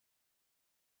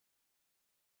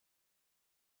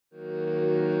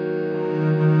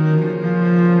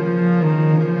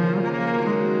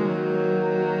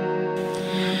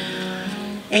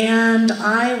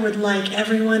I would like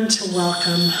everyone to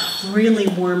welcome really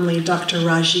warmly Dr.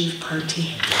 Rajiv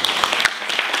Parti.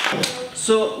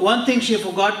 So one thing she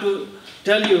forgot to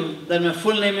tell you, that my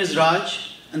full name is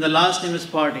Raj and the last name is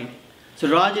Parti. So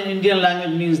Raj in Indian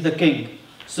language means the king.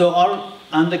 So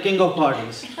I'm the king of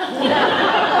parties.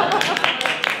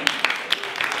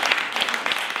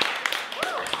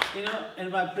 You know,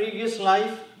 in my previous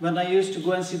life, when I used to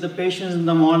go and see the patients in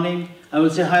the morning, I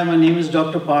would say, "Hi, my name is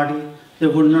Dr. Parti." They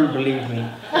would not believe me.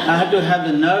 I had to have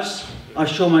the nurse or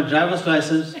show my driver's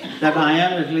license that I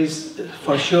am at least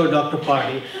for sure Dr.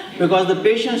 Parti, because the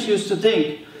patients used to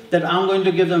think that I'm going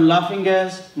to give them laughing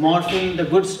gas, morphine, the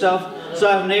good stuff, so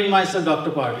I've named myself Dr.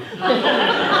 Parti.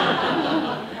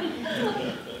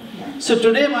 So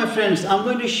today, my friends, I'm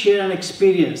going to share an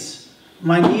experience,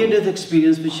 my near-death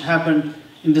experience, which happened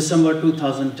in December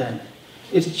 2010.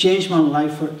 It changed my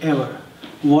life forever.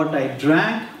 What I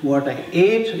drank, what I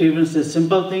ate, even the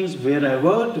simple things, where I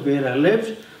worked, where I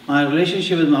lived, my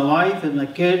relationship with my wife, with my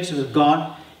kids, with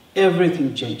God,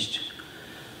 everything changed.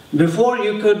 Before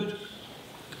you could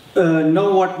know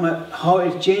how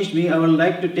it changed me, I would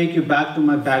like to take you back to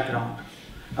my background.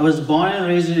 I was born and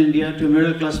raised in India to a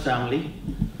middle-class family.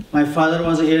 My father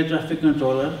was an air traffic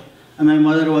controller, and my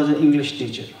mother was an English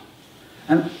teacher.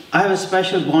 And I have a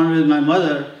special bond with my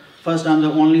mother. First, I'm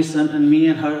the only son, and me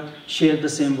and her shared the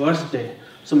same birthday.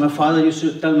 So my father used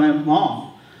to tell my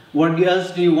mom, "What else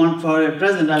do you want for a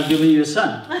present? I've given you a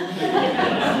son."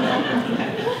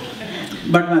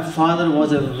 But my father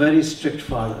was a very strict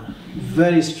father,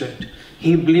 very strict.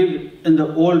 He believed in the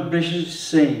old British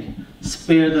saying,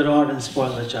 "Spare the rod and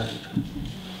spoil the child."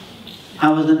 I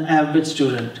was an average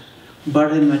student,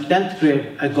 but in my 10th grade,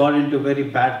 I got into very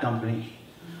bad company.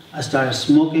 I started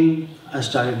smoking, I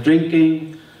started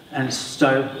drinking, and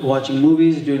started watching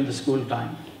movies during the school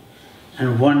time.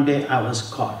 And one day I was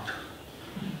caught.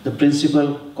 The principal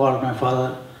called my father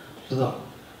to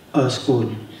the school.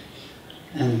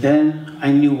 And then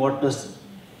I knew what was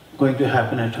going to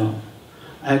happen at home.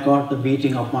 I got the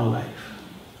beating of my life.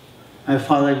 My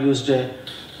father used a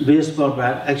baseball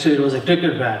bat, actually it was a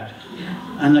cricket bat,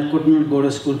 and I could not go to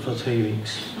school for 3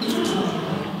 weeks.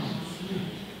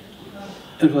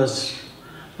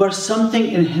 But something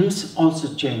in him also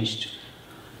changed.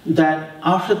 That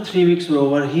after 3 weeks were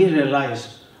over, he realized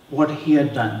what he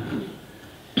had done.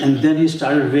 And then he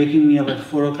started waking me up at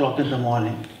 4 o'clock in the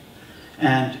morning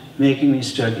and making me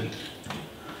study.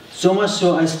 So much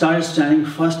so, I started standing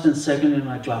first and second in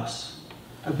my class.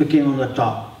 I became on the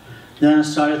top. Then I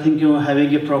started thinking of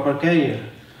having a proper career.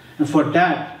 And for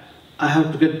that, I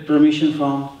have to get permission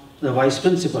from the vice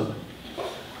principal.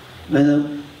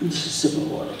 Just a sip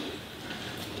of water.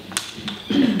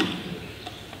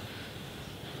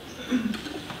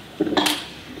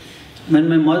 When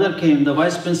my mother came, the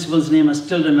vice principal's name I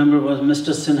still remember was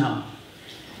Mr. Sinha.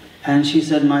 And she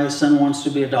said, "My son wants to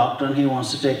be a doctor and he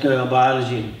wants to take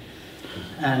biology."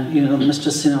 And you know,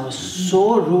 Mr. Sinha was so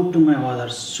rude to my mother,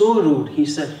 so rude. He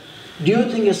said, "Do you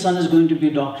think your son is going to be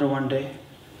a doctor one day?"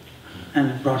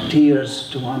 And it brought tears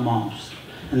to my mom's.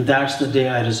 And that's the day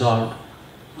I resolved,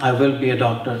 I will be a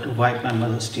doctor, to wipe my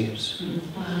mother's tears.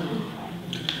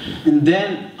 And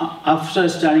then, after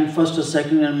starting first or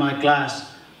second in my class,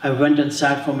 I went and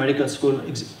sat for medical school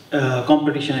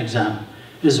competition exam.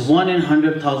 It is 1 in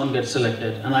 100,000 gets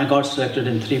selected, and I got selected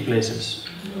in 3 places.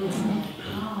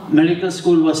 Medical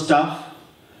school was tough.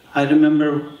 I remember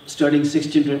studying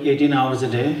 16 to 18 hours a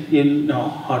day. You know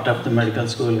how tough the medical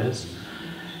school is.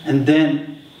 And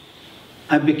then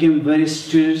I became very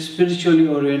spiritually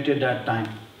oriented that time.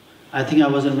 I think I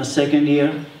was in my 2nd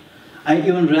year. I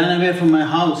even ran away from my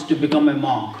house to become a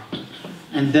monk.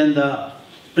 And then the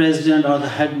president or the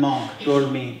head monk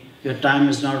told me, "Your time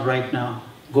is not right now.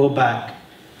 Go back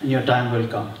and your time will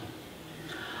come."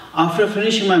 After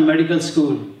finishing my medical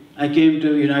school, I came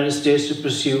to the United States to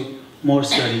pursue more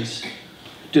studies,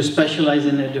 to specialize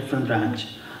in a different branch.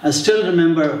 I still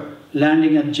remember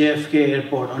landing at JFK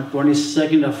Airport on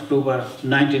 22nd of October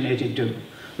 1982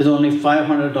 with only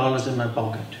 $500 in my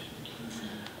pocket.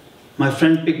 My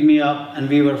friend picked me up and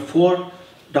we were 4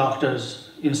 doctors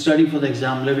in studying for the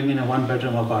exam, living in a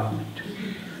 1-bedroom apartment.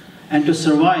 And to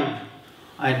survive,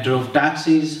 I drove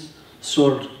taxis,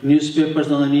 sold newspapers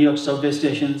on the New York subway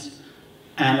stations,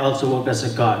 and also worked as a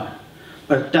guard.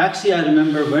 But taxi I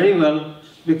remember very well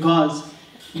because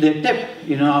they tip,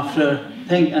 you know, after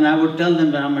thing, and I would tell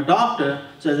them that I'm a doctor,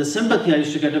 so as a sympathy I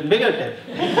used to get a bigger tip.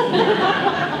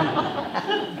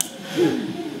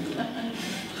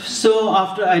 So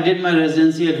after I did my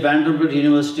residency at Vanderbilt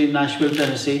University in Nashville,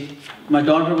 Tennessee, my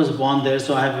daughter was born there,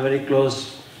 so I have a very close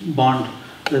bond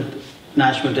with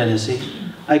Nashville, Tennessee.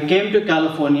 I came to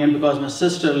California because my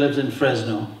sister lives in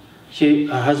Fresno.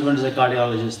 Her husband is a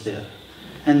cardiologist there.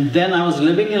 And then I was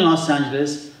living in Los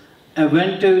Angeles. I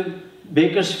went to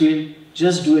Bakersfield,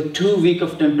 just do a 2-week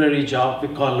of temporary job we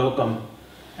call locum.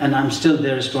 And I'm still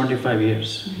there, it's 25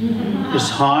 years. It's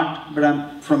hard, but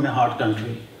I'm from a hot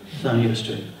country, so I'm used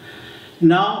to it.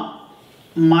 Now,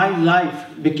 my life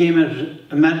became an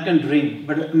American dream,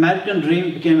 but American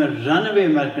dream became a runaway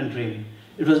American dream.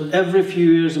 It was every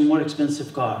few years a more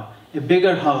expensive car, a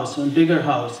bigger house, a bigger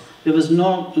house. There was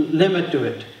no limit to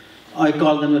it. I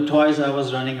call them the toys I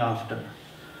was running after.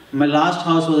 My last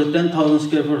house was a 10,000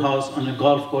 square foot house on a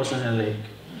golf course and a lake.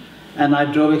 And I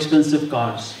drove expensive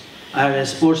cars. I had a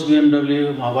sports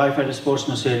BMW, my wife had a sports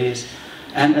Mercedes.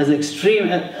 And as extreme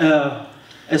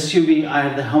SUV, I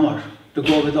had the Hummer to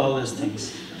go with all these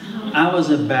things. I was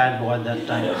a bad boy at that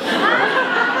time.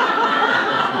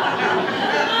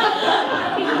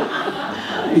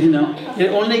 You know, it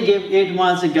only gave 8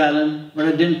 miles a gallon, but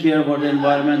I didn't care about the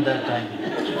environment that time.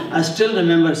 I still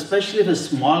remember, especially if a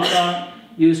small car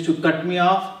used to cut me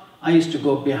off, I used to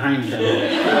go behind them.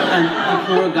 And the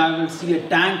poor guy would see a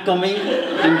tank coming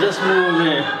and just move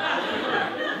away.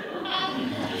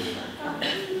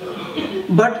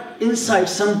 But inside,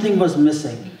 something was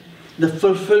missing. The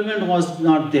fulfillment was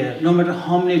not there, no matter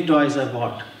how many toys I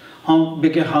bought, how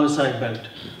big a house I built.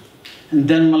 And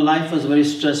then my life was very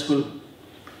stressful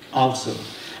also.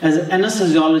 As an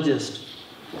anesthesiologist,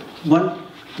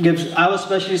 I was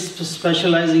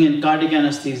specializing in cardiac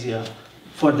anesthesia.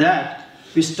 For that,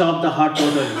 we stop the heart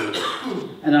totally.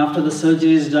 And after the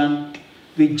surgery is done,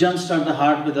 we jumpstart the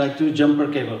heart with like 2 jumper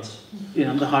cables. You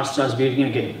know, the heart starts beating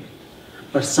again.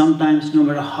 But sometimes, no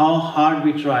matter how hard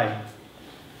we try,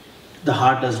 the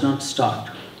heart does not start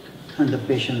and the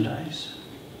patient dies.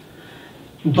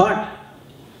 But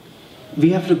we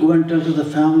have to go and tell to the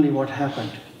family what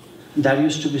happened. That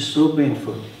used to be so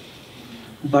painful.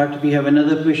 But we have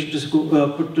another patient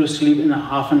to put to sleep in a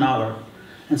half an hour.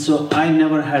 And so I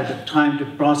never had the time to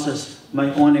process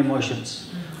my own emotions.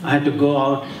 I had to go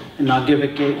out and now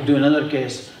do another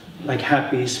case, like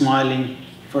happy, smiling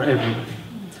for everybody.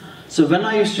 So when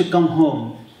I used to come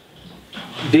home,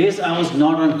 days I was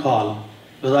not on call,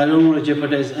 because I don't want to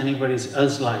jeopardize anybody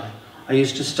else's life. I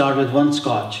used to start with 1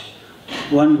 scotch.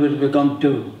 1 will become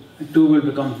 2, 2 will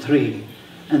become 3,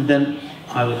 and then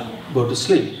I'll go to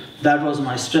sleep. That was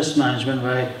my stress management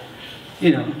by,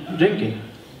 drinking.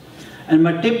 And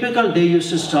my typical day used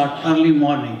to start early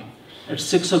morning. At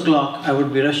 6 o'clock, I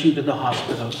would be rushing to the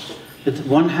hospital. With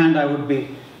one hand, I would be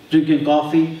drinking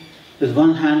coffee. With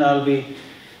one hand, I'll be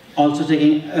also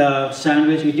taking a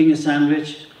sandwich, eating a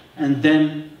sandwich, and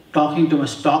then talking to my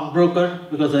stockbroker,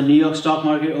 because the New York stock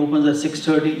market opens at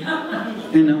 6:30,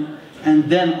 and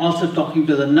then also talking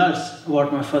to the nurse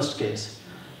about my first case.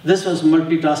 This was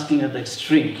multitasking at the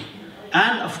extreme.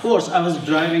 And of course, I was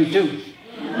driving too.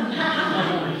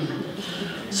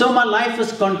 So my life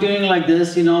was continuing like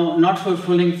this, not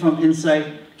fulfilling from inside,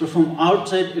 but from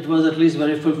outside, it was at least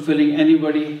very fulfilling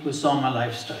anybody who saw my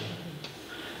lifestyle.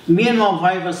 Me and my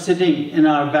wife were sitting in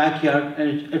our backyard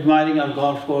and admiring our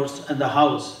golf course and the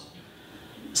house.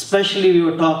 Especially we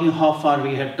were talking how far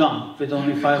we had come with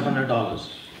only $500.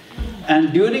 And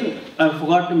I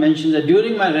forgot to mention that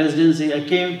during my residency, I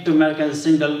came to America as a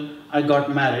single, I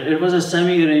got married. It was a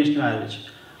semi-arranged marriage.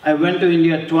 I went to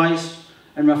India twice,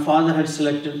 and my father had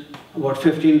selected about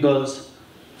 15 girls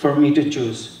for me to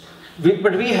choose.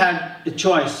 But we had a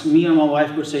choice. Me and my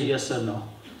wife could say yes or no.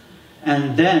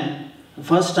 And then, the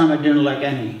first time I didn't like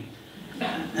any.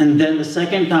 And then the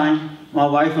second time, my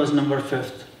wife was number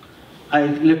 5th. I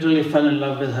literally fell in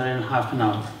love with her in half an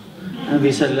hour. And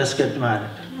we said, let's get married.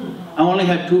 I only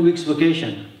had 2 weeks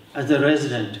vacation as a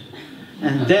resident.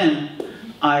 And then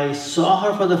I saw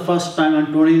her for the first time on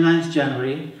 29th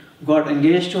January, got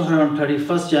engaged to her on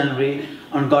 31st January,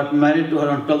 and got married to her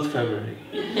on 12th February.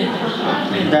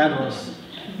 That was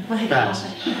fast.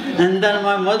 And then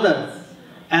my mother,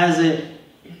 as an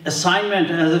assignment,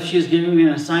 as if she's giving me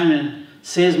an assignment,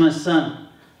 says, my son,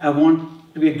 I want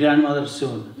to be a grandmother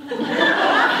soon.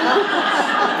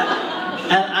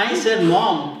 And I said,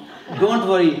 Mom, don't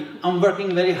worry, I'm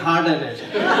working very hard at it.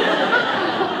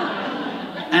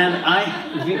 And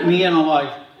me and my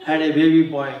wife had a baby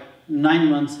boy 9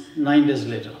 months, 9 days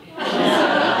later.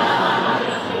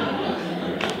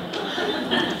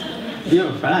 You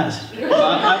were fast.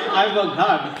 I worked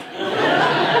hard.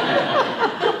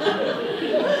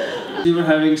 We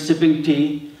were sipping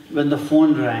tea when the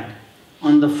phone rang.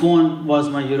 On the phone was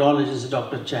my urologist,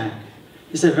 Dr. Chang.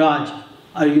 He said, Raj,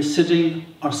 are you sitting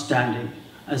or standing?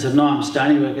 I said, no, I'm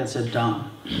standing where I can sit down.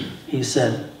 He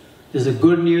said, there's a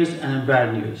good news and a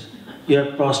bad news. you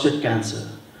have prostate cancer.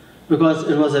 Because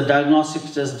it was a diagnostic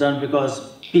test done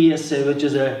because PSA, which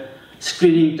is a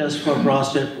screening test for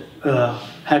prostate,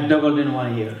 had doubled in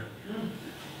 1 year.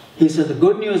 He said the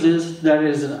good news is that it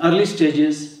is in early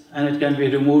stages and it can be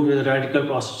removed with radical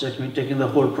prostatectomy, taking the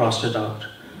whole prostate out.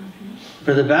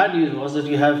 But the bad news was that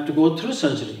you have to go through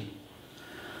surgery.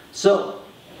 So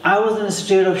I was in a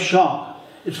state of shock.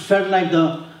 It felt like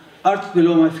the earth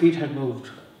below my feet had moved.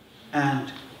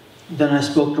 And then I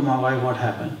spoke to my wife, what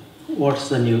happened? What's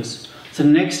the news? So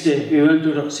next day we went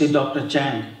to see Dr.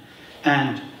 Chang,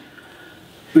 and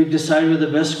we decided the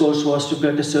best course was to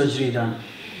get a surgery done.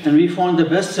 And we found the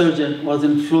best surgeon was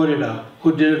in Florida,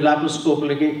 who did it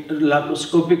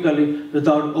laparoscopically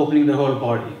without opening the whole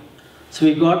body. So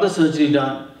we got the surgery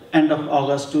done end of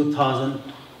August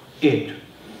 2008.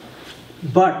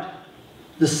 But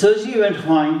the surgery went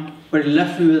fine, but it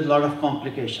left me with a lot of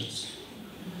complications,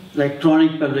 like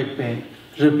chronic pelvic pain,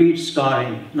 repeat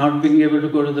scarring, not being able to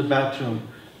go to the bathroom,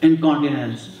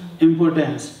 incontinence,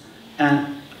 impotence,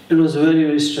 and it was very,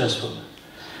 very stressful.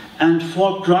 And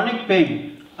for chronic pain,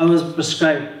 I was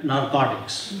prescribed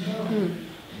narcotics,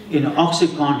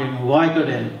 OxyContin,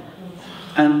 Vicodin,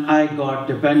 and I got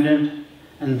dependent,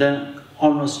 and then I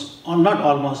was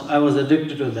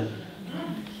addicted to them.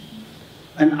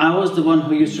 And I was the one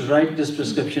who used to write these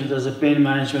prescriptions as a pain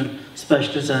management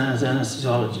specialist and as an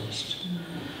anesthesiologist.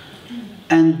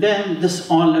 And then this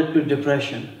all led to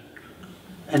depression.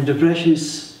 And depression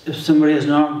is, if somebody has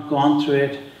not gone through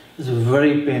it, is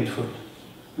very painful.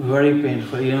 Very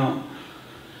painful, you know.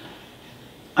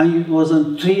 I was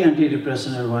on 3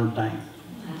 antidepressants at one time.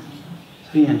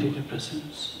 3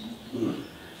 antidepressants.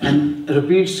 And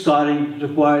repeat scarring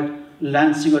required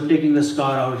lancing or taking the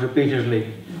scar out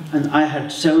repeatedly. And I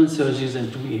had 7 surgeries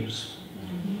in 2 years.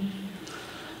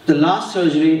 The last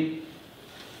surgery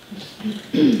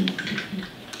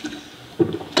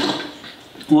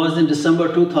was in December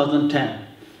 2010.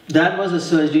 That was a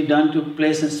surgery done to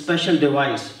place a special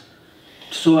device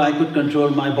so I could control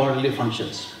my bodily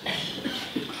functions.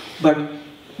 But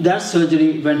that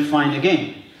surgery went fine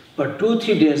again. But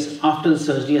 2-3 days after the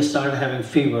surgery, I started having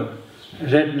fever,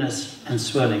 redness, and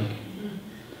swelling.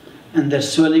 And that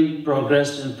swelling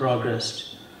progressed and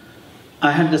progressed.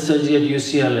 I had the surgery at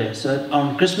UCLA. So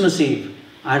on Christmas Eve,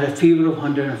 I had a fever of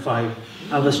 105.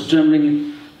 I was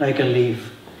trembling like a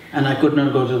leaf, and I could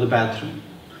not go to the bathroom.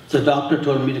 So the doctor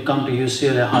told me to come to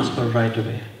UCLA hospital right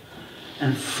away.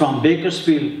 And from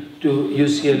Bakersfield to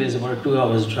UCLA is about a 2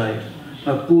 hours drive.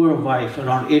 My poor wife,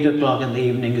 around 8 o'clock in the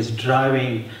evening, is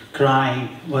driving, crying,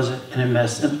 was in a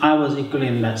mess, and I was equally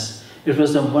in a mess. It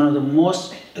was one of the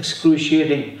most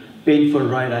excruciating, painful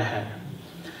ride I had.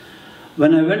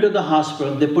 When I went to the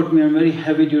hospital, they put me on very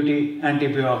heavy-duty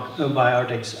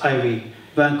antibiotics, IV,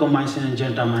 vancomycin and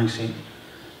gentamicin.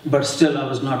 But still, I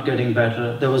was not getting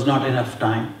better. There was not enough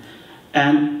time.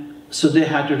 And so they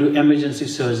had to do emergency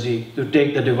surgery to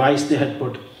take the device they had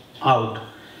put out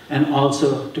and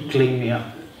also to clean me up.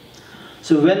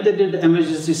 So when they did the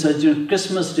emergency surgery on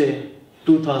Christmas Day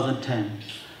 2010,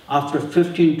 after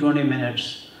 15-20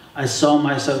 minutes, I saw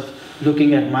myself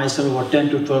looking at myself about 10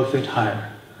 to 12 feet higher.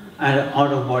 I had an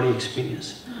out-of-body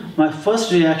experience. My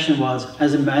first reaction was,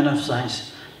 as a man of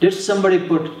science, did somebody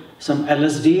put some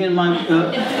LSD in my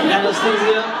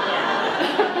anesthesia?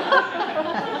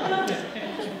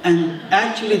 And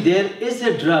actually there is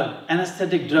a drug,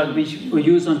 anesthetic drug, which we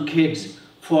use on kids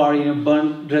for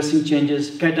burn dressing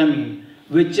changes, ketamine,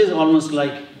 which is almost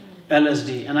like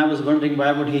LSD. And I was wondering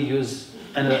why would he use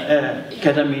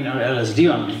ketamine or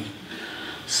LSD on me.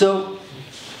 So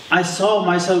I saw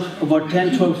myself about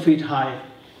 10, 12 feet high,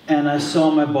 and I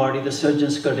saw my body, the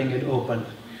surgeons cutting it open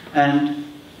and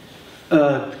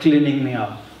cleaning me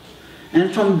up.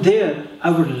 And from there,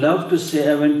 I would love to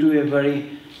say I went to a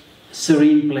very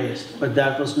serene place, but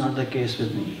that was not the case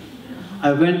with me.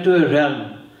 I went to a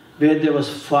realm where there was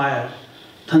fire,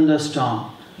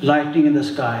 thunderstorm, lightning in the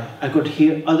sky. I could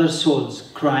hear other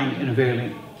souls crying and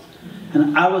wailing.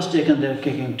 And I was taken there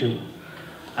kicking too.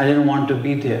 I didn't want to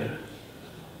be there.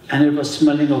 And it was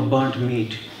smelling of burnt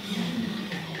meat.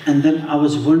 And then I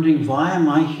was wondering, why am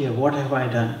I here? What have I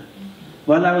done?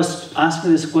 While I was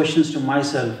asking these questions to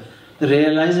myself, the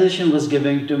realization was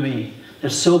given to me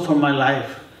that so far my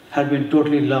life had been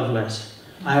totally loveless.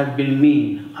 I had been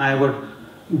mean. I would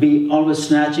be always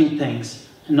snatching things,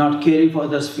 not caring for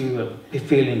others'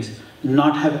 feelings,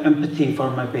 not have empathy for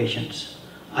my patients.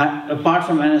 Apart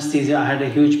from anesthesia, I had a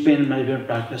huge pain management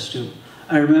practice too.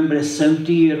 I remember a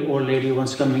 70-year-old lady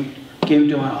once came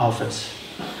to my office,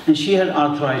 and she had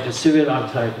arthritis, severe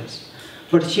arthritis.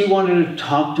 But she wanted to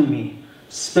talk to me,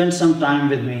 spend some time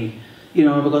with me.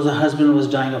 because her husband was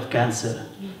dying of cancer.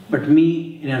 But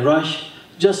me, in a rush,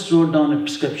 just wrote down a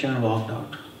prescription and walked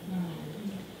out.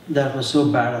 That was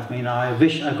so bad of me. Now I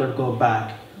wish I could go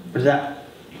back, but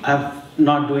I'm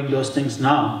not doing those things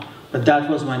now, but that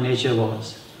was my nature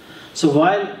was. So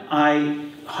while I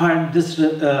had this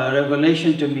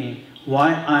revelation to me,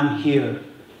 why I'm here,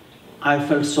 I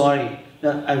felt sorry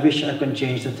that I wish I could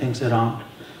change the things around.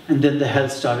 And then the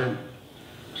health started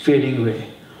fading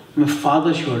away. My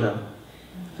father showed up.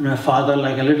 And my father,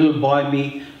 like a little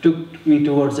boy, took me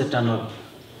towards the tunnel.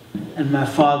 And my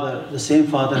father, the same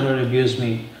father who abused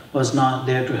me, was not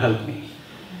there to help me.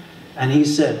 And he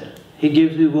said, he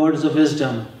gave me words of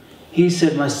wisdom. He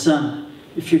said, my son,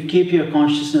 if you keep your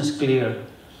consciousness clear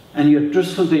and you're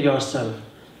truthful to yourself,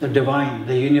 the divine,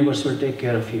 the universe will take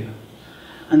care of you.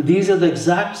 And these are the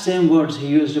exact same words he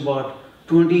used about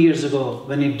 20 years ago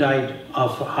when he died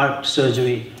of heart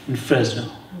surgery in Fresno.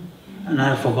 And I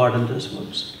have forgotten those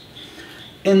words.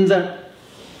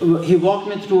 He walked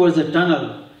me towards the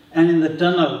tunnel, and in the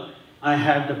tunnel, I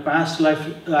had the past life,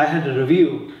 I had a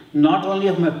review, not only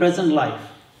of my present life,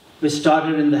 which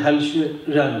started in the hellish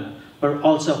realm, but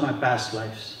also of my past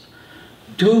lives.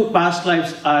 2 past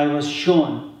lives I was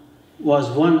shown was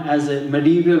one as a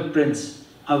medieval prince.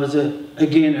 I was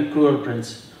again a cruel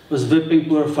prince, was whipping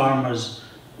poor farmers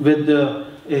with a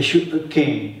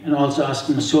cane and also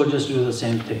asking the soldiers to do the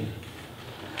same thing.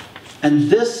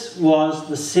 And this was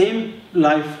the same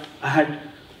life I had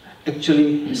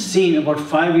actually seen about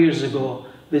 5 years ago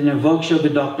in a workshop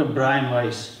with Dr. Brian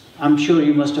Weiss. I'm sure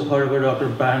you must have heard about Dr.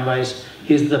 Brian Weiss.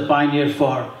 He's the pioneer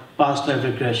for past life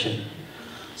regression.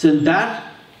 So in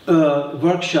that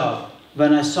workshop,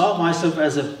 when I saw myself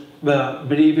as a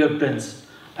medieval prince,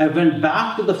 I went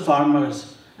back to the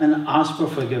farmers and asked for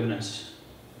forgiveness.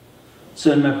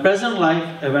 So in my present life,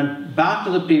 I went back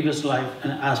to the previous life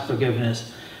and asked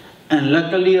forgiveness. And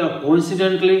luckily or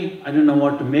coincidentally, I don't know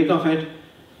what to make of it,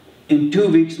 in 2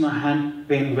 weeks my hand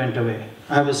pain went away.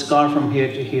 I have a scar from here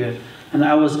to here, and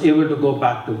I was able to go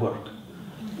back to work,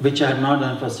 which I had not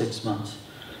done for 6 months.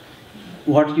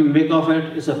 What you make of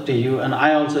it is up to you, and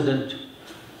I also didn't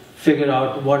figure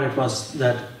out what it was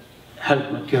that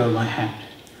helped me cure my hand.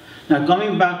 Now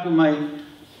coming back to my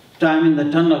time in the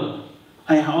tunnel,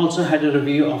 I also had a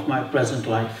review of my present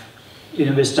life.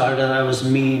 We started, I was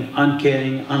mean,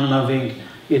 uncaring, unloving,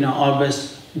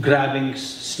 always grabbing,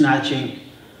 snatching,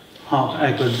 how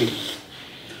I could be.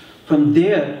 From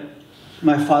there,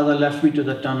 my father left me to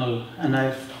the tunnel and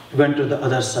I went to the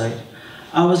other side.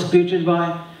 I was greeted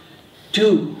by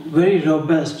 2 very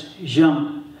robust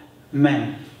young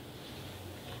men.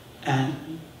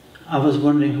 And I was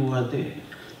wondering who are they.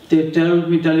 They told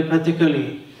me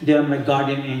telepathically they are my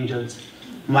guardian angels,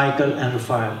 Michael and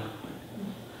Raphael,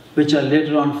 which I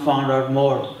later on found out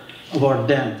more about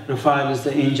them. Raphael is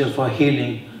the angel for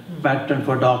healing, patron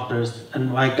for doctors,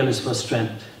 and Michael is for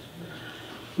strength.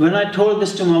 When I told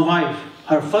this to my wife,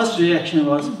 her first reaction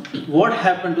was, what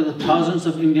happened to the thousands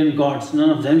of Indian gods? None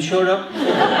of them showed up?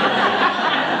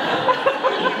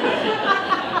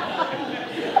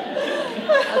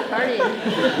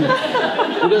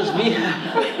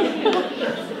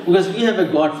 Because we have a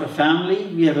God for family,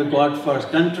 we have a God for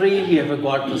country, we have a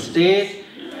God for state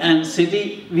and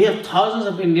city. We have thousands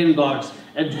of Indian gods.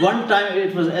 At one time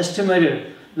it was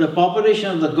estimated the population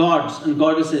of the gods and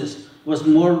goddesses was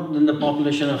more than the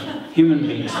population of human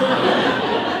beings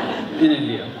in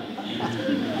India.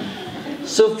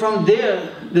 So from there,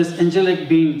 these angelic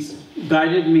beings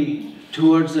guided me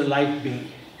towards the light being.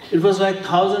 It was like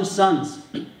 1,000 suns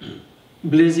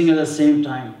blazing at the same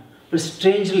time. But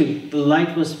strangely, the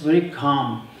light was very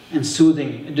calm and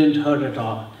soothing. It didn't hurt at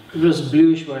all. It was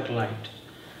bluish white light.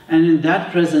 And in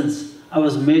that presence, I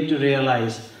was made to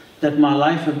realize that my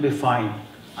life will be fine.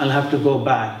 I'll have to go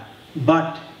back.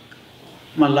 But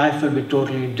my life will be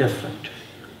totally different.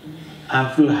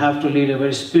 I will have to lead a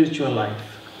very spiritual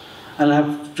life. I'll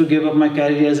have to give up my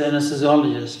career as an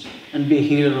anesthesiologist and be a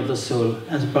healer of the soul,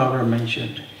 as Barbara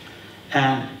mentioned.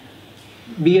 And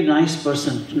be a nice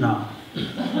person now.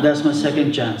 That's my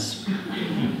second chance.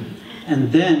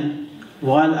 And then,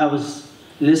 while I was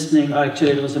listening,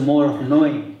 actually it was more of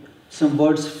knowing, some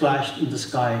words flashed in the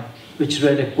sky, which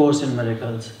read A Course in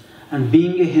Miracles. And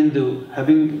being a Hindu,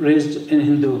 having raised in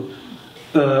Hindu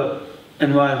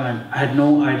environment, I had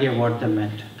no idea what they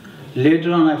meant.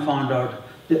 Later on, I found out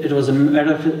that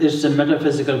it's a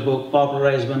metaphysical book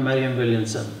popularized by Marianne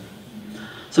Williamson.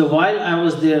 So while I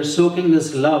was there soaking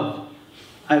this love,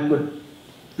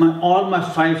 all my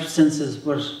 5 senses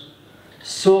were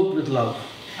soaked with love.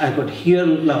 I could hear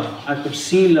love, I could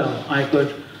see love, I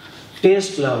could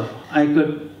taste love, I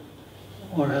could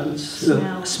what else?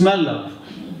 Smell. Smell love,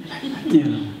 you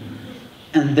know.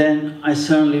 And then I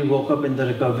suddenly woke up in the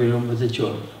recovery room with a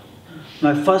joke.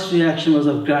 My first reaction was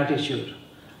of gratitude.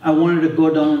 I wanted to go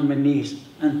down on my knees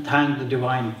and thank the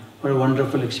divine for a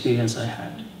wonderful experience I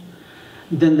had.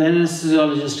 Then the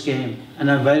anesthesiologist came,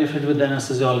 and I verified with the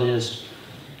anesthesiologist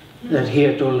that he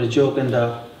had told a joke in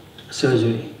the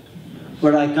surgery.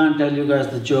 But I can't tell you guys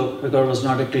the joke because it was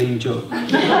not a clean joke.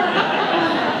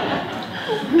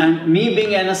 And me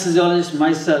being an anesthesiologist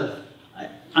myself,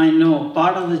 I know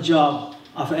part of the job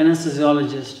of an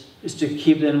anesthesiologist is to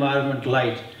keep the environment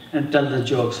light and tell the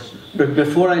jokes. But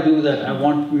before I do that, I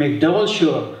want to make double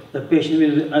sure the patient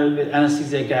with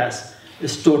anesthesia gas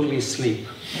is totally asleep.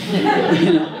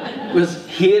 You know, because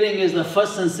hearing is the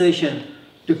first sensation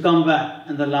to come back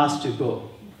and the last to go.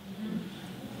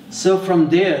 So from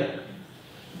there,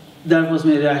 that was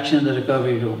my reaction in the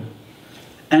recovery room.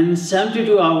 And in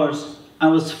 72 hours, I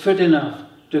was fit enough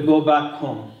to go back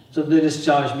home. So they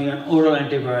discharged me on oral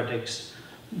antibiotics.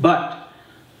 But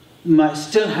I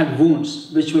still had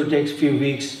wounds, which would take a few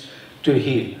weeks to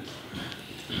heal.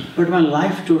 But my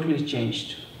life totally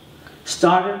changed.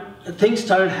 Things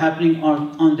started happening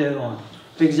on their own.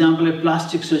 For example, a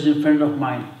plastic surgeon friend of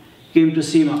mine came to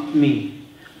see me,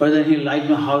 but then he liked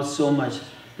my house so much.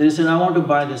 Then he said, I want to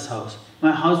buy this house.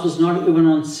 My house was not even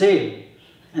on sale.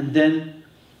 And then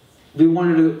we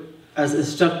wanted to, as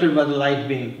instructed by the light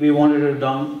being, we wanted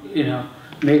to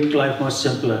make life more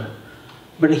simpler.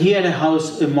 But he had a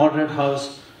house, a moderate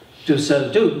house to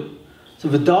sell too. So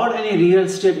without any real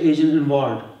estate agent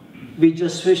involved, we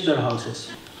just switched our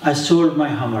houses. I sold my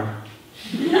Hummer.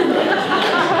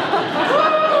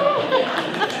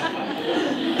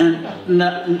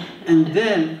 and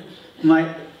then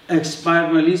my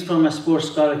lease for my sports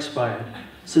car expired.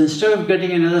 So instead of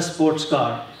getting another sports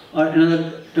car or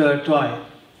another toy,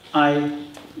 I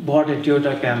bought a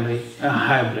Toyota Camry, a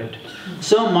hybrid.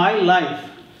 So my life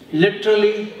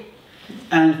literally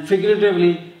and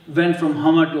figuratively went from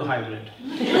Hummer to hybrid.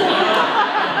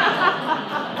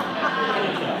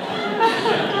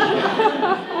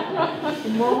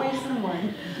 In more ways than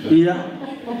one. Yeah.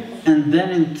 And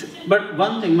then, but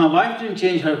one thing, my wife didn't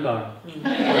change her car.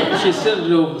 She still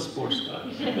drove the sports car.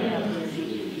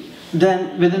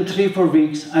 Then, within 3-4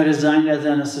 weeks, I resigned as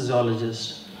an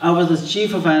anesthesiologist. I was the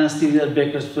chief of anesthesia at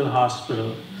Bakersfield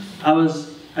Hospital.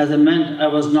 As I meant, I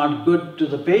was not good to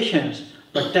the patients,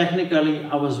 but technically,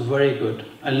 I was very good.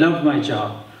 I loved my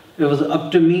job. If it was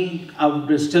up to me, I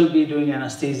would still be doing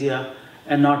anesthesia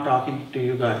and not talking to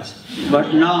you guys.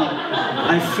 But now,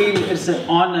 I feel it's an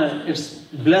honor, it's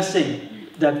blessing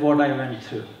that what I went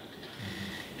through.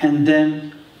 And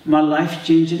then, my life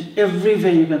changed in every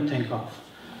way you can think of.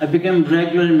 I became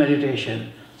regular in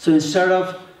meditation. So instead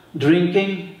of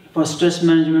drinking for stress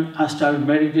management, I started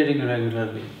meditating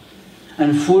regularly.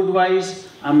 And food-wise,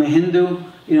 I'm a Hindu,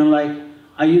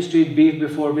 I used to eat beef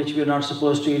before, which we're not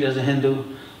supposed to eat as a Hindu.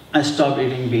 I stopped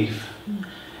eating beef.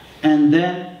 And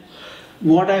then,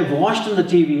 what I watched on the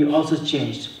TV also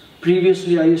changed.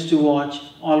 Previously, I used to watch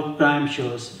all crime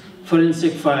shows,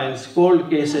 forensic files, cold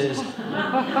cases,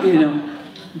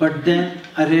 But then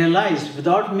I realized,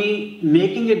 without me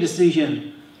making a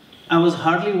decision, I was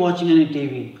hardly watching any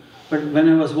TV. But when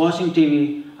I was watching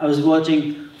TV, I was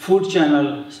watching food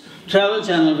channel, travel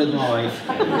channel with my wife.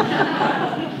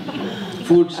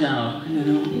 Food channel,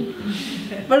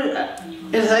 But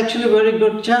it's actually a very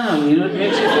good channel, it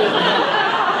makes you feel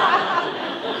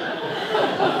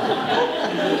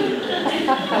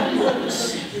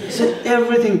So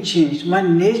everything changed. My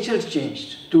nature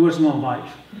changed towards my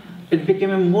wife. It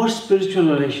became a more spiritual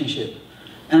relationship.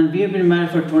 And we have been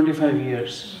married for 25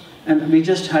 years. And we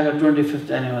just had our 25th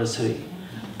anniversary.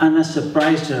 And I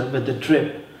surprised her with the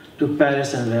trip to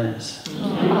Paris and Venice.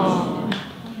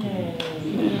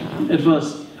 It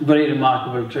was a very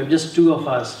remarkable trip. Just 2 of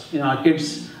us. Our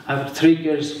kids, I have 3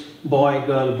 kids, boy,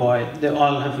 girl, boy. They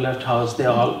all have left house. They're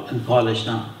all in college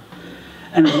now.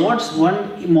 And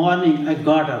one morning I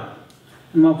got up.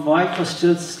 And my wife was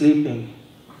still sleeping.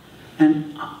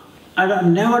 And I've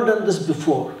never done this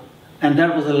before. And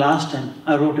that was the last time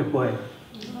I wrote a poem.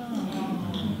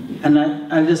 And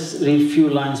I'll just read a few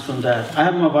lines from that. I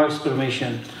have my wife's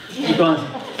permission because,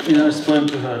 it's a poem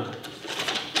to her.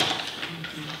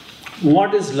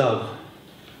 What is love?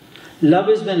 Love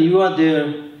is when you are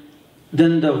there,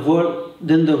 then the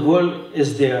world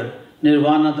is there.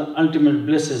 Nirvana, the ultimate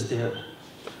bliss, is there.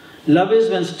 Love is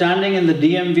when standing in the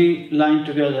DMV line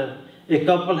together, a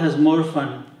couple has more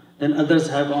fun than others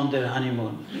have on their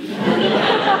honeymoon.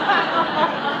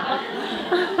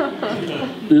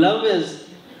 Love is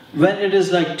when it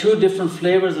is like 2 different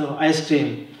flavors of ice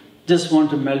cream just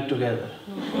want to melt together.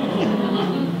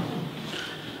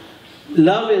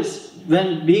 Love is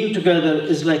when being together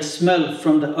is like smell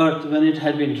from the earth when it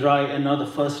had been dry and now the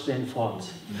first rain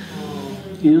falls.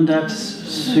 You know that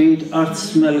sweet earth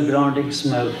smell, grounding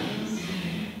smell.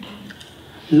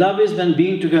 Love is when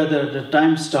being together, the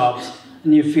time stops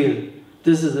and you feel,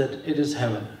 this is it is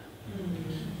heaven.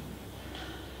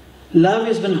 Love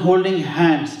is when holding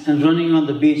hands and running on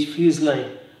the beach feels like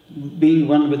being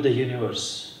one with the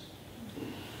universe.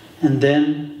 And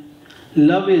then,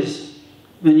 love is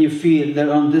when you feel that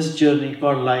on this journey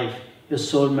called life, your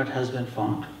soulmate has been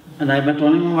found. And I met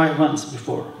only my wife once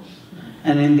before.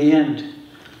 And in the end,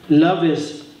 love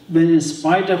is when in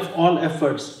spite of all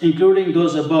efforts, including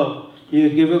those above, you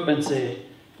give up and say,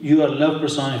 you are love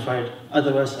personified,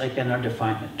 otherwise I cannot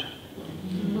define it.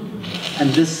 And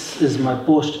this is my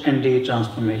post-NDA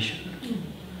transformation.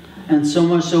 And so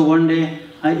much so one day,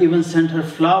 I even sent her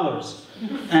flowers.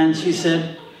 And she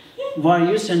said, why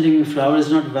are you sending me flowers?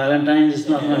 It's not Valentine's, it's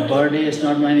not my birthday, it's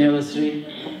not my anniversary.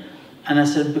 And I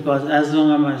said, because as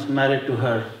long as I'm married to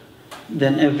her,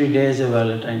 then every day is a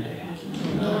Valentine's Day.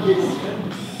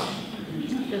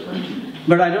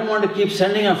 But I don't want to keep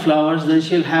sending her flowers, then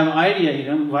she'll have idea, you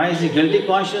know, why is he guilty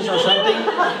conscious or something?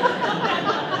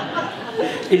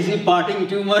 Is he partying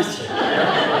too much?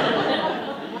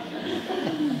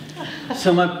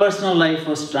 So my personal life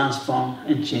was transformed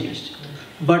and changed.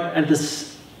 But at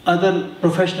this other,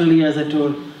 professionally, as I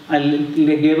told, I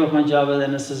gave up my job as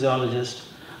an anesthesiologist.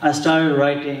 I started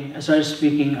writing, I started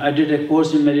speaking. I did a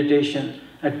course in meditation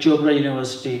at Chopra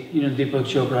University, you know, Deepak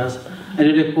Chopra's. I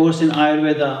did a course in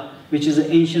Ayurveda, which is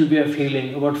an ancient way of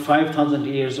healing, about 5,000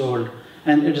 years old.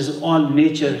 And it is all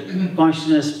nature,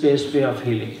 consciousness-based way of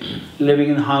healing, living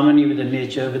in harmony with the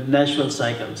nature, with natural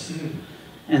cycles.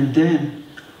 And then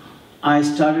I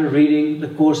started reading the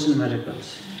Course in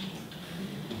Miracles.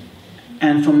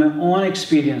 And from my own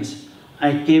experience,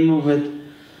 I came up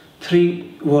with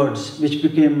 3 words which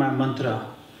became my mantra: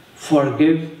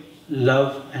 forgive,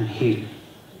 love, and heal.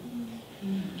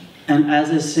 And as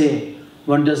I say,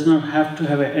 one does not have to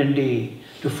have an NDE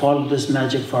to follow this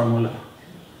magic formula.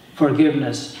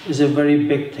 Forgiveness is a very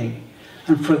big thing.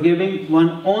 And forgiving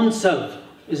one's own self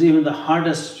is even the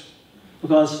hardest,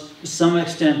 because to some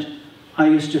extent I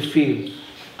used to feel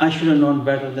I should have known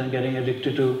better than getting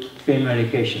addicted to pain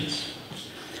medications.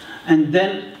 And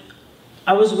then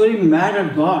I was very mad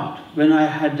at God when I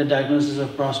had the diagnosis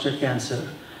of prostate cancer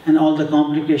and all the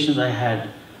complications I had.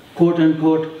 Quote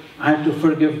unquote, I had to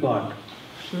forgive God.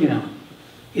 You know,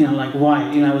 like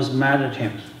why? You know, I was mad at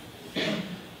him.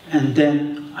 And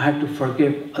then I had to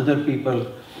forgive other people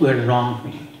who had wronged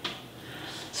me.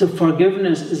 So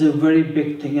forgiveness is a very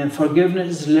big thing, and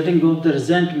forgiveness is letting go of the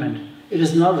resentment. It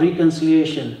is not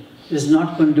reconciliation, it is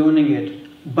not condoning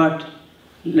it, but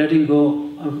letting go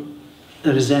of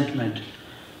the resentment.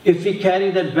 If we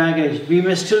carry that baggage, we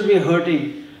may still be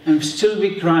hurting and still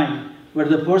be crying, but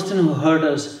the person who hurt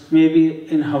us may be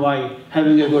in Hawaii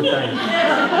having a good time.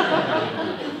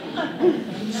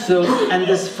 So, and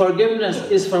this forgiveness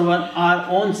is for our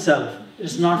own self.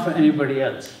 It's not for anybody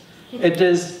else. It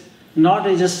is not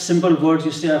just simple words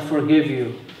you say, I forgive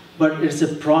you, but it's a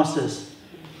process,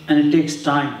 and it takes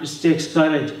time, it takes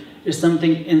courage. It's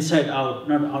something inside out,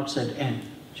 not outside in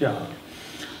job.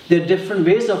 There are different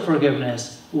ways of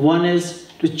forgiveness. One is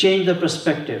to change the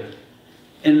perspective.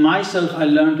 In myself, I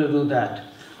learned to do that.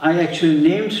 I actually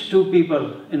named 2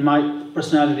 people in my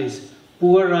personalities,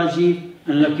 Poor Rajiv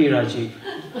and Lucky Rajiv.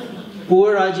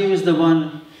 Poor Rajiv is the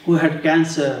one who had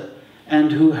cancer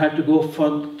and who had to go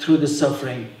through the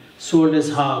suffering, sold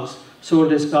his house,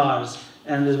 sold his cars,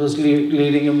 and was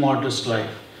leading a modest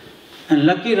life. And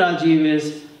Lucky Rajiv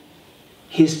is,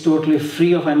 he's totally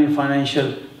free of any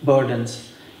financial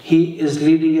burdens. He is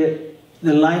leading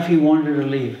the life he wanted to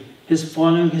live. He's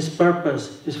following his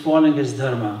purpose, he's following his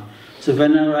dharma. So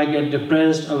whenever I get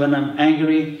depressed or when I'm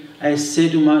angry, I say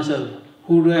to myself,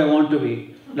 who do I want to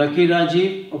be? Lucky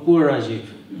Rajiv or Poor Rajiv?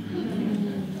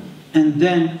 And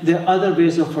then there are other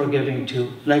ways of forgiving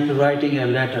too, like writing a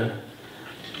letter.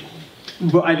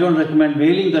 But I don't recommend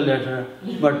mailing the letter,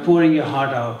 but pouring your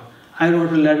heart out. I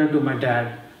wrote a letter to my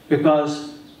dad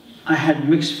because I had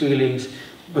mixed feelings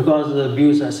because of the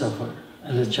abuse I suffered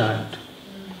as a child.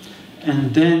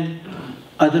 And then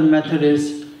other method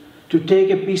is to take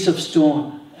a piece of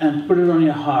stone and put it on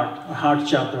your heart, or heart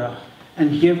chakra,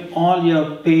 and give all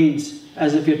your pains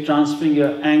as if you're transferring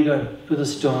your anger to the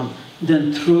stone,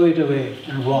 then throw it away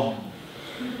and walk.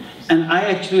 And I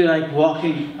actually like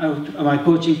walking out my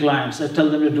coaching clients. I tell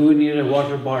them to do it near a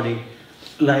water body.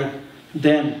 Like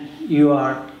then you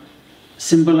are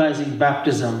symbolizing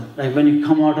baptism. Like when you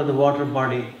come out of the water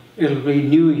body, it'll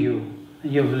renew you.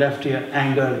 And you've left your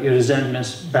anger, your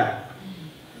resentments back.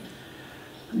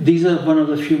 These are one of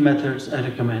the few methods I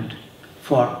recommend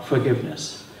for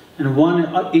forgiveness. And one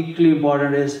equally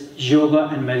important is yoga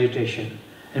and meditation.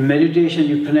 In meditation,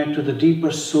 you connect to the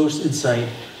deeper source inside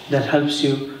that helps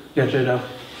you get rid of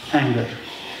anger.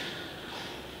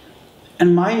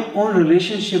 And my own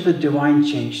relationship with divine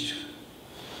changed.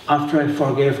 After I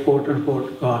forgave, quote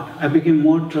unquote, God, I became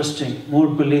more trusting, more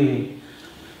believing.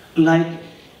 Like,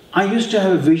 I used to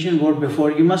have a vision board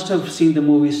before. You must have seen the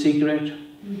movie Secret.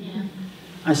 Yeah.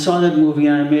 I saw that movie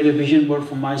and I made a vision board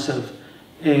for myself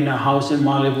in a house in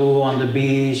Malibu, on the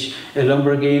beach, a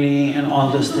Lamborghini, and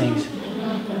all those things.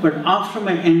 But after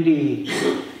my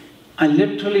NDE, I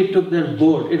literally took that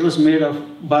board. It was made of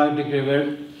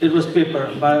biodegradable, it was paper,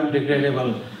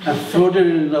 biodegradable. I floated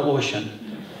it in the ocean.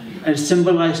 It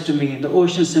symbolized to me, the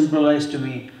ocean symbolized to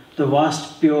me the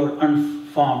vast, pure,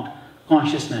 unformed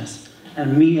consciousness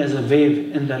and me as a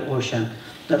wave in that ocean.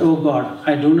 That, oh God,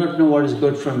 I do not know what is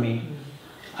good for me.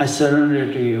 I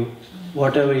surrender to you.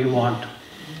 Whatever you want,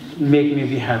 make me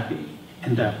be happy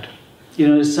in that. You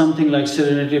know, it's something like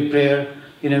serenity prayer,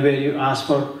 where you ask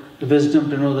for the wisdom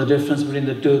to know the difference between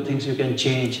the two things you can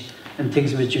change and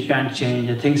things which you can't change,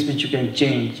 and things which you can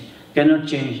change, cannot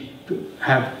change, to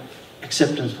have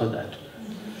acceptance for that.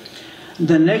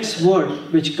 The next word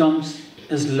which comes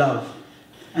is love.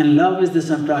 And love is this,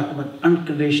 I'm talking about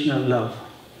unconditional love,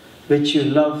 which you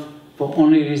love for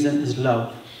only reason is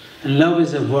love. And love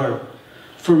is a verb.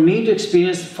 For me to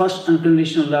experience first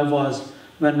unconditional love was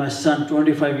when my son,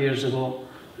 25 years ago,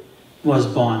 was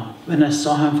born. When I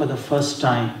saw him for the first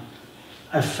time,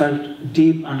 I felt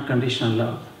deep unconditional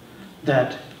love.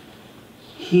 That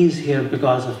he's here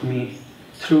because of me,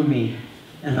 through me,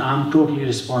 and I'm totally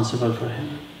responsible for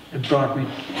him. It brought me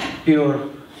pure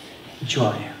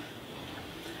joy.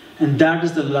 And that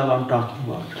is the love I'm talking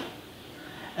about.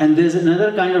 And there's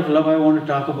another kind of love I want to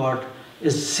talk about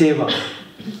is seva.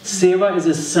 Seva is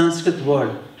a Sanskrit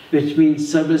word which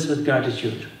means service with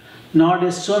gratitude.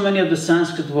 Nowadays, so many of the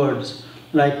Sanskrit words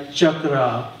like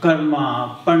chakra,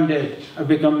 karma, pandit are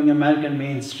becoming American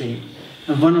mainstream.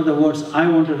 And one of the words I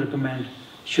want to recommend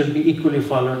should be equally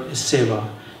followed is seva.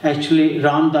 Actually,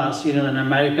 Ram Dass, an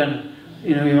American,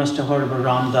 you must have heard about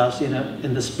Ram Dass,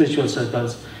 in the spiritual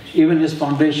circles. Even his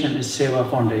foundation is Seva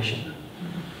Foundation.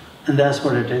 And that's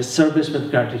what it is, service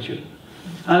with gratitude.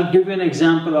 I'll give you an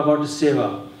example about the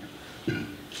seva.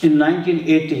 In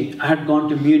 1980, I had gone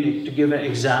to Munich to give an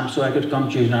exam so I could come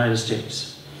to the United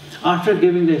States. After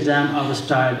giving the exam, I was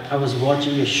tired. I was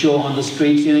watching a show on the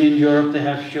streets. In Europe, they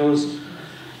have shows.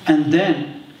 And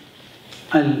then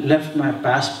I left my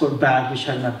passport bag, which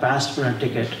had my passport and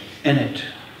ticket in it.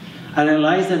 I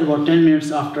realized that about 10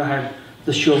 minutes after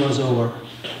the show was over,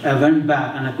 I went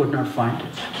back and I could not find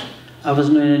it. I was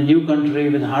in a new country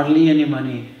with hardly any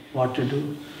money. What to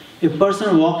do? A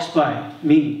person walks by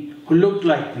me who looked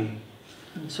like me.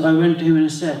 So I went to him and I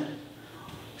said,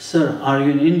 "Sir, are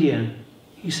you an Indian?"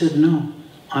 He said, "No,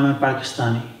 I'm a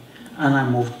Pakistani." And I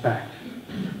moved back.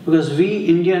 Because we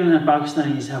Indian and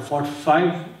Pakistanis have fought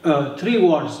 3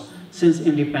 wars since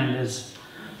independence.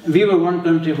 We were one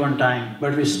country one time,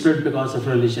 but we split because of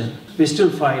religion. We still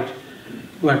fight,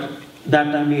 but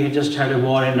that time we had just had a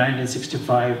war in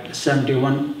 1965,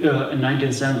 71, in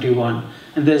 1971,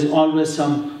 and there's always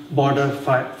some border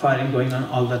fighting going on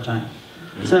all the time.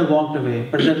 So I walked away,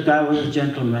 but that guy was a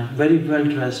gentleman, very well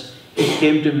dressed. He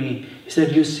came to me, he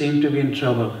said, "You seem to be in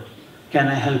trouble. Can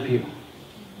I help you?"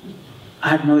 I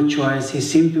had no choice. He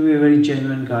seemed to be a very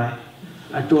genuine guy.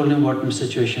 I told him what my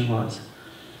situation was.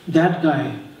 That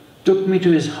guy took me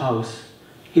to his house,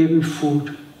 gave me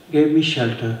food, gave me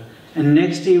shelter, and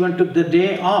next day even took the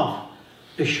day off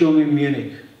to show me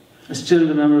Munich. I still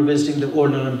remember visiting the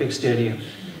old Olympic Stadium.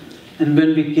 And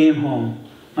when we came home,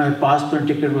 my passport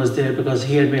ticket was there because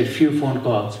he had made few phone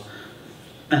calls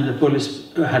and the police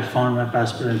had found my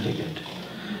passport and ticket.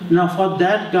 Now for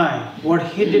that guy, what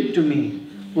he did to me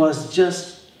was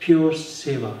just pure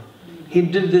seva. He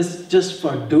did this just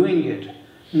for doing it,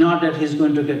 not that he's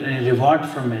going to get any reward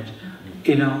from it.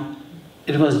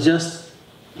 It was just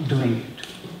doing it.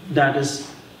 That is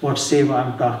what seva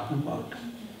I'm talking about.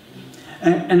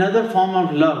 And another form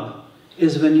of love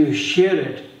is when you share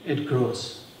it, it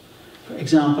grows. For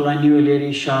example, I knew a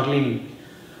lady, Charlene,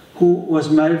 who was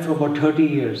married for about 30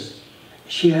 years.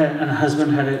 She and her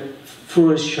husband had a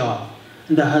florist shop,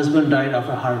 and the husband died of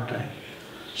a heart attack.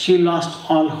 She lost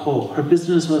all hope. Her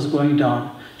business was going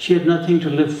down. She had nothing to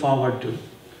look forward to.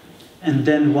 And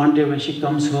then one day when she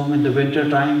comes home in the winter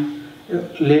time,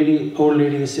 old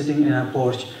lady is sitting in her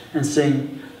porch and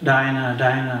saying, "Diana,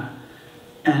 Diana."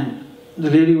 And the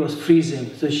lady was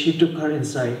freezing, so she took her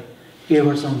inside, gave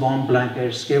her some warm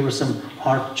blankets, gave her some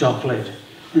hot chocolate,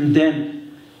 And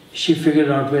then she figured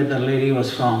out where the lady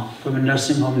was from a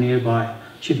nursing home nearby.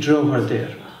 She drove her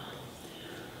there.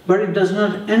 But it does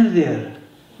not end there.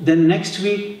 Then next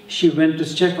week, she went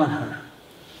to check on her.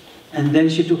 And then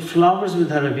she took flowers with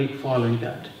her a week following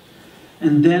that.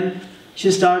 And then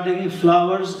she started taking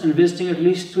flowers and visiting at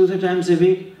least 2 or 3 times a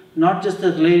week, not just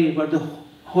that lady, but the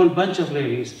whole bunch of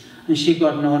ladies. And she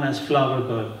got known as Flower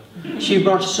Girl. She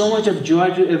brought so much of joy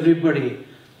to everybody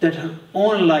that her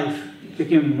own life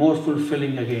became more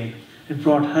fulfilling again. It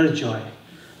brought her joy.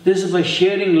 This is by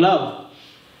sharing love,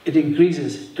 it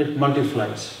increases, it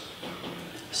multiplies.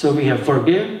 So we have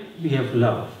forgive, we have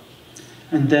love.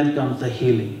 And then comes the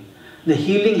healing. The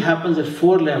healing happens at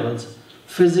 4 levels: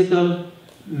 physical,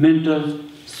 mental,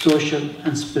 social,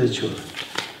 and spiritual.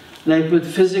 Like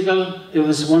with physical,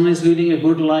 if one is leading a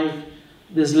good life,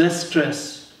 there's less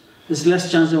stress, there's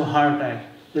less chance of heart attack,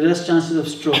 there's less chances of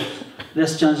stroke,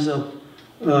 less chances of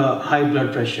high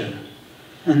blood pressure.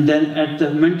 And then at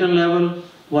the mental level,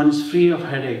 one is free of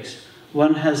headaches,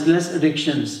 one has less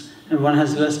addictions, and one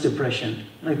has less depression,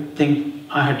 like thing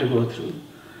I had to go through.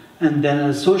 And then at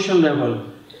a social level,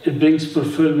 it brings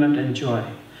fulfillment and joy.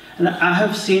 And I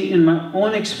have seen in my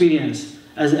own experience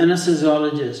as an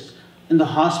anesthesiologist in the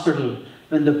hospital,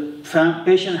 when the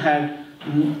patient had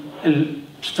a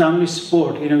family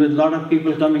support, with a lot of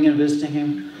people coming and visiting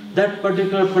him, that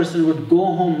particular person would go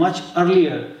home much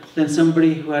earlier than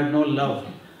somebody who had no love,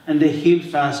 and they healed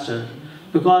faster.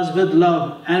 Because with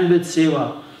love and with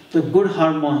seva, the good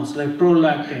hormones like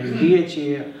prolactin,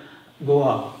 DHA go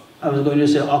up. I was going to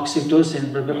say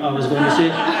oxytocin, but I was going to say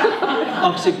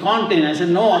OxyContin. I said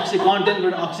no OxyContin,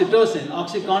 but oxytocin.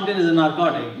 OxyContin is a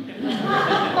narcotic.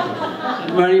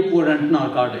 Very potent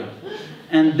narcotic.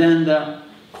 And then the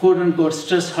quote-unquote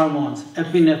stress hormones,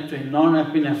 epinephrine,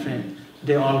 non-epinephrine,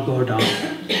 they all go down.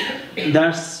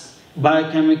 That's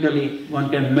biochemically one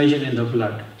can measure in the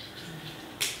blood.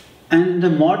 And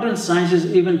the modern science is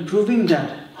even proving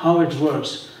that, how it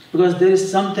works. Because there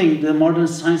is something the modern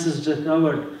science has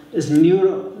discovered is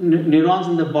neurons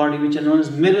in the body which are known as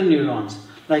mirror neurons.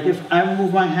 Like if I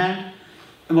move my hand,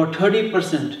 about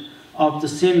 30% of the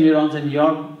same neurons in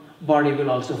your body will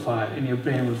also fire, and your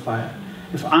brain will fire.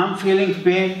 If I'm feeling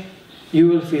pain, you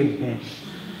will feel pain.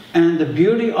 And the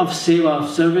beauty of seva, of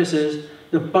service, is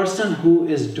the person who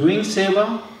is doing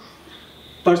seva,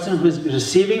 person who is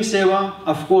receiving seva,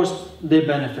 of course, they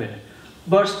benefit.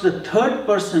 But the third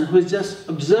person who is just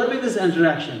observing this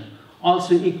interaction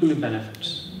also equally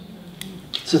benefits.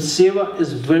 So seva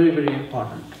is very, very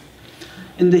important.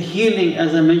 In the healing,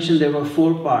 as I mentioned, there were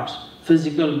 4 parts: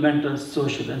 physical, mental,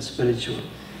 social, and spiritual.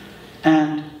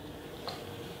 And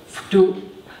to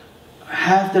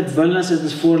have that wellness at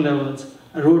these 4 levels,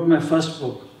 I wrote my first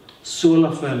book, Soul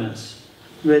of Wellness,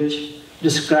 which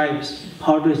describes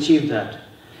how to achieve that.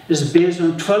 It's based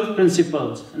on 12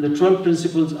 principles, and the 12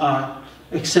 principles are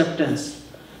acceptance,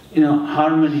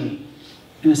 harmony,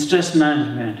 stress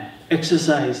management,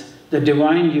 exercise, the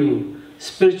divine you,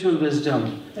 spiritual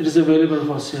wisdom. It is available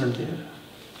for sale there.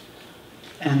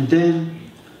 And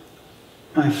then,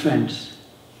 my friends,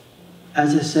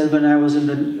 as I said, when I was in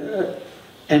the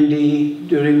NDE,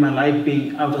 during my life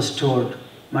being, I was told,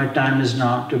 my time is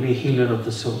now to be a healer of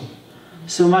the soul.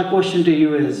 So my question to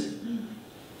you is,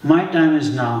 my time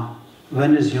is now,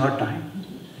 when is your time?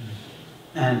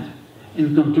 And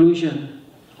in conclusion,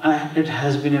 it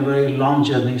has been a very long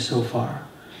journey so far.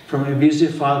 From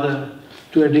abusive father,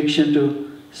 to addiction to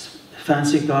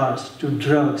fancy cars, to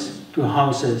drugs, to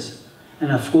houses,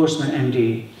 and of course my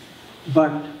NDE.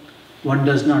 But one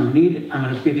does not need,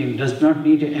 I'm repeating, does not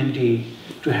need an NDE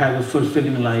to have a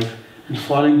fulfilling life, and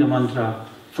following the mantra,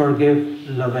 forgive,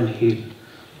 love, and heal.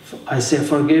 I say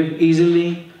forgive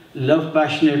easily, love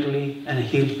passionately, and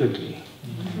heal quickly.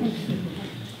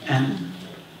 And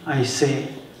I say,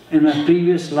 in my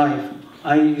previous life,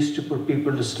 I used to put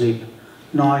people to sleep.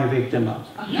 Now I wake them up.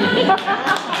 Thank you.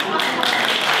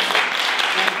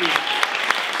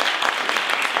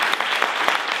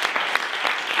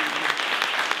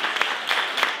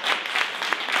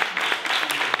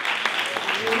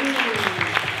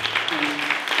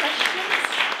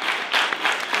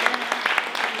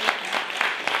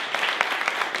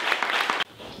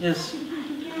 Yes.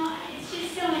 It's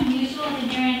just so unusual to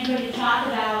hear anybody talk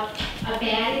about a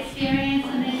bad experience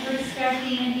when they first start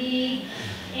D&D.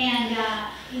 And,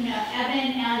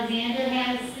 Evan Alexander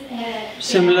has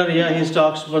Similar, yeah, he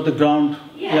talks about the ground.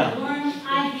 Yeah, worm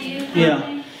eye view.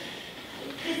 Yeah.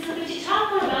 So would you talk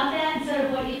more about that and sort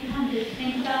of what you come to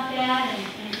think about that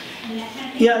and that kind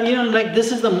of thing? Yeah, like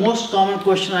this is the most common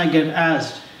question I get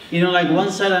asked. Like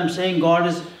one side I'm saying God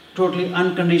is totally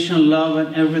unconditional love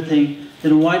and everything.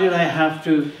 then why did I have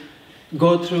to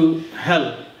go through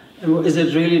hell? Is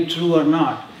it really true or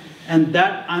not? And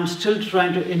that I'm still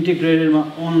trying to integrate in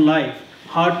my own life,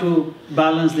 how to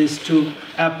balance these two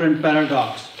apparent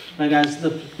paradoxes. Like as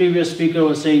the previous speaker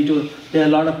was saying too, there are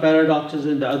a lot of paradoxes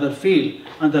in the other field,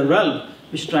 and the realm,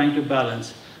 which trying to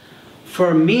balance.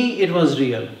 For me, it was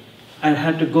real. I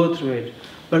had to go through it.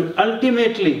 But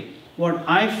ultimately, what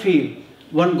I feel,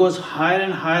 one goes higher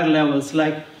and higher levels,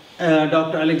 like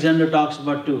Dr. Alexander talks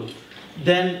about too.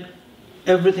 Then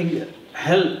everything,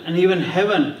 hell and even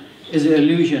heaven is an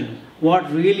illusion.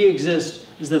 What really exists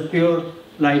is the pure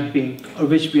light being, or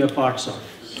which we are parts of.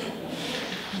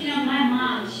 You know, my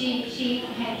mom, she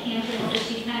had cancer, so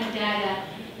she kind of died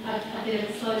a bit of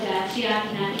a slow death. She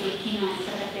opted not to get chemo and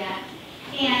stuff like that.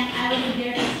 And I wasn't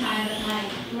there this time, but my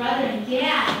brother and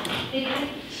dad,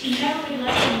 she never would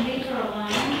let them leave her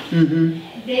alone,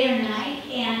 day or night.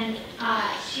 And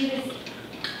she was,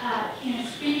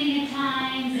 screaming at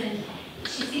times, and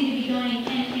she seemed to be going,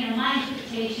 and my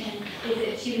interpretation is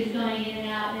that she was going in and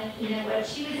out, and what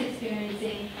she was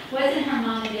experiencing wasn't her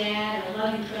mom and dad or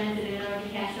loving friends that had already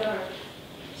passed over.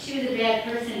 She was a bad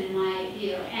person in my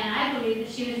view, and I believe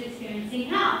that she was experiencing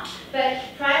hell. But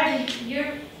prior to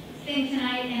your thing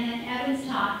tonight and then Evan's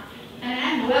talk, I mean,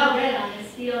 I'm well read on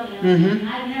this field and everything, and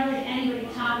I've never heard anybody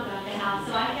talk about the hell,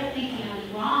 so I kept thinking I was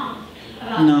wrong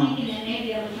about thinking that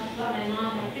maybe I was what my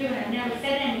mom went through, and I've never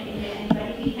said anything to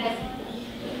anybody because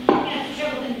it's a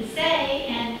terrible thing to say,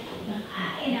 and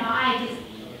I just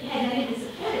had nothing to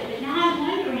support it. But now I'm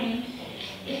wondering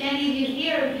if any of you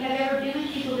here have ever been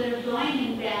with people that are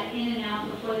going in and out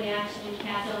before they actually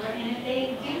pass over, and if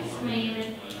they do scream,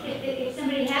 and if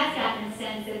somebody has gotten a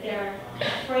sense that they're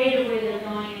afraid of where they're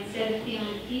going instead of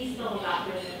feeling peaceful about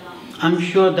where they're going. I'm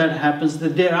sure that happens.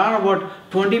 That there are about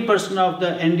 20% of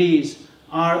the NDs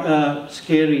are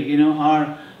scary,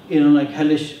 are like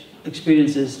hellish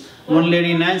experiences. One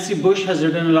lady, Nancy Bush, has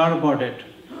written a lot about it.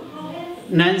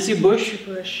 Nancy Bush?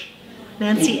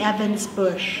 Nancy Evans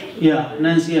Bush. Yeah,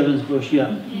 Nancy Evans Bush,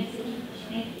 yeah.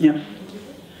 Yeah.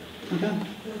 Okay.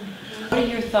 What are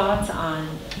your thoughts on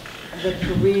the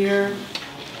career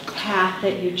path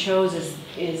that you chose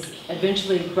is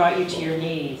eventually brought you to your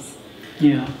knees?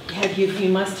 Yeah. You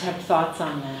must have thoughts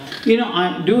on that.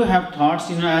 I do have thoughts.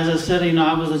 As I said,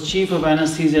 I was the chief of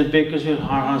anesthesia at Bakersfield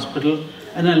Heart Hospital,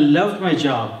 and I loved my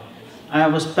job. I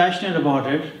was passionate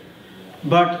about it,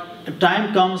 but a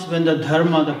time comes when the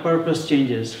dharma, the purpose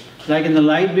changes. Like in the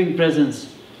light being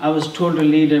presence, I was told to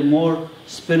lead a more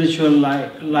spiritual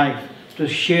life, to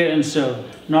share and serve,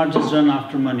 not just run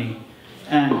after money.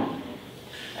 And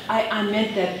I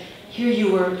meant that here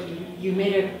you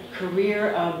made a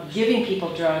career of giving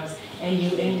people drugs, and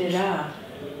you ended up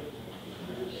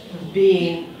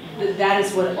being, that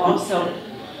is what also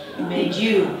made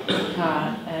you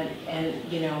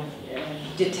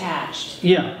detached.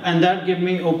 Yeah, and that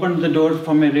opened the door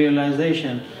for my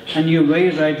realization. And you're very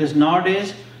right, is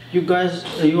nowadays,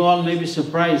 you all may be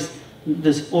surprised,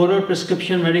 this oral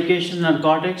prescription medication,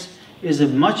 narcotics, is a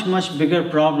much, much bigger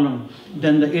problem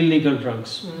than the illegal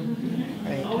drugs.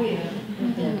 Right. Oh yeah.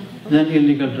 Than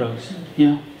illegal drugs,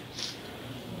 yeah.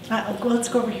 Let's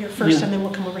go over here first, and then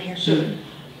we'll come over here. Sure.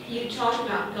 You talk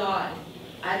about God.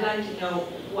 I'd like to know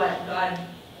what God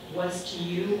was to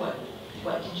you.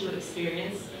 What did you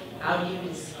experience? How do you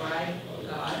describe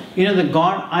God? The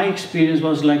God I experienced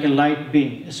was like a light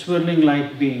being, a swirling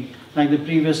light being, like the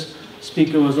previous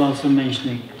speaker was also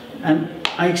mentioning. And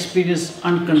I experienced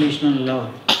unconditional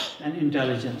love and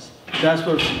intelligence. That's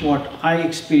what I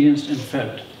experienced and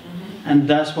felt. And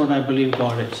that's what I believe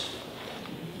God is.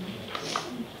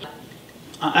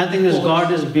 I think this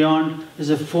God is beyond,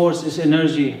 is a force, is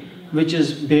energy, which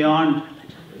is beyond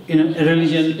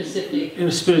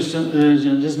religion, spiritual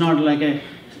religion. It's not like a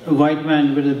white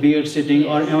man with a beard sitting,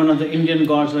 or one of the Indian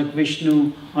gods like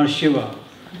Vishnu or Shiva.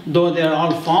 Though they are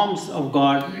all forms of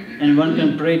God, and one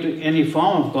can pray to any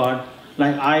form of God,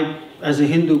 like I, as a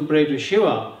Hindu, pray to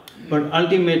Shiva, but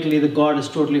ultimately the God is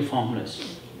totally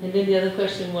formless. And then the other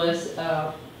question was,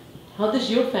 how does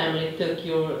your family took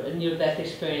your near-death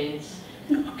experience?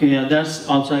 Okay, yeah, that's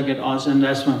also I get asked, and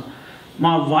that's one.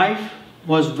 My wife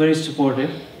was very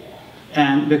supportive,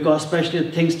 and because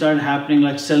especially things started happening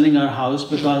like selling our house,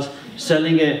 because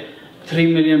selling a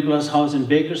 $3 million plus house in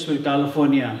Bakersfield,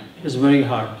 California is very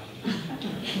hard.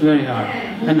 Very hard.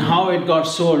 And how it got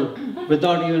sold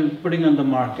without even putting on the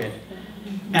market.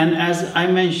 And as I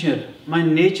mentioned, my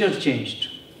nature changed.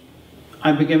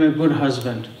 I became a good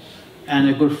husband and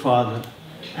a good father.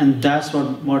 And that's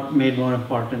what made more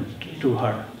important to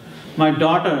her. My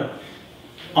daughter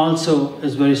also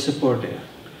is very supportive.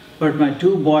 But my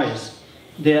two boys,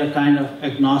 they are kind of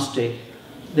agnostic.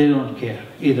 They don't care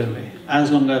either way, as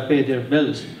long as I pay their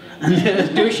bills and their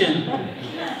tuition.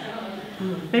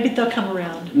 Maybe they'll come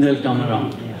around. They'll come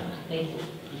around. Thank you.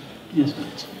 Yes,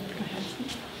 please.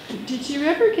 Did you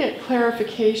ever get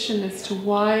clarification as to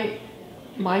why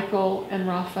Michael and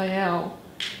Raphael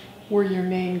were your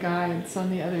main guides on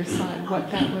the other side, what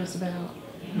that was about?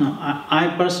 No,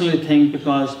 I personally think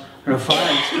because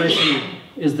Raphael especially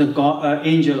is the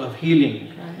angel of healing,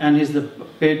 Right. and he's the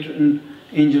patron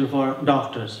angel for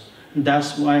doctors.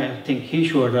 That's why I think he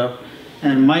showed up.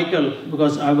 And Michael,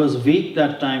 because I was weak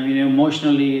that time,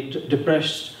 emotionally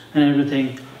depressed and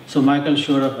everything, so Michael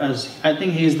showed up as, I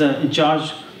think he's the in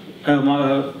charge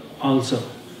also.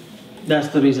 That's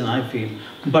the reason I feel.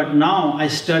 But now I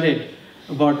studied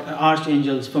about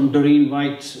archangels from Doreen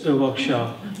White's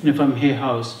workshop, from Hay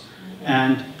House,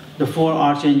 and the 4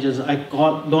 archangels,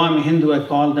 though I'm Hindu, I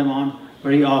call them on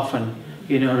very often,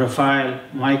 Raphael,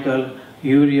 Michael,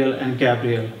 Uriel, and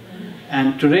Gabriel.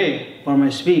 And today, for my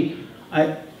speak,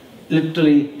 I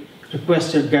literally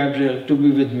requested Gabriel to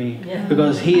be with me,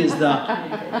 because he is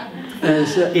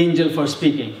the angel for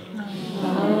speaking.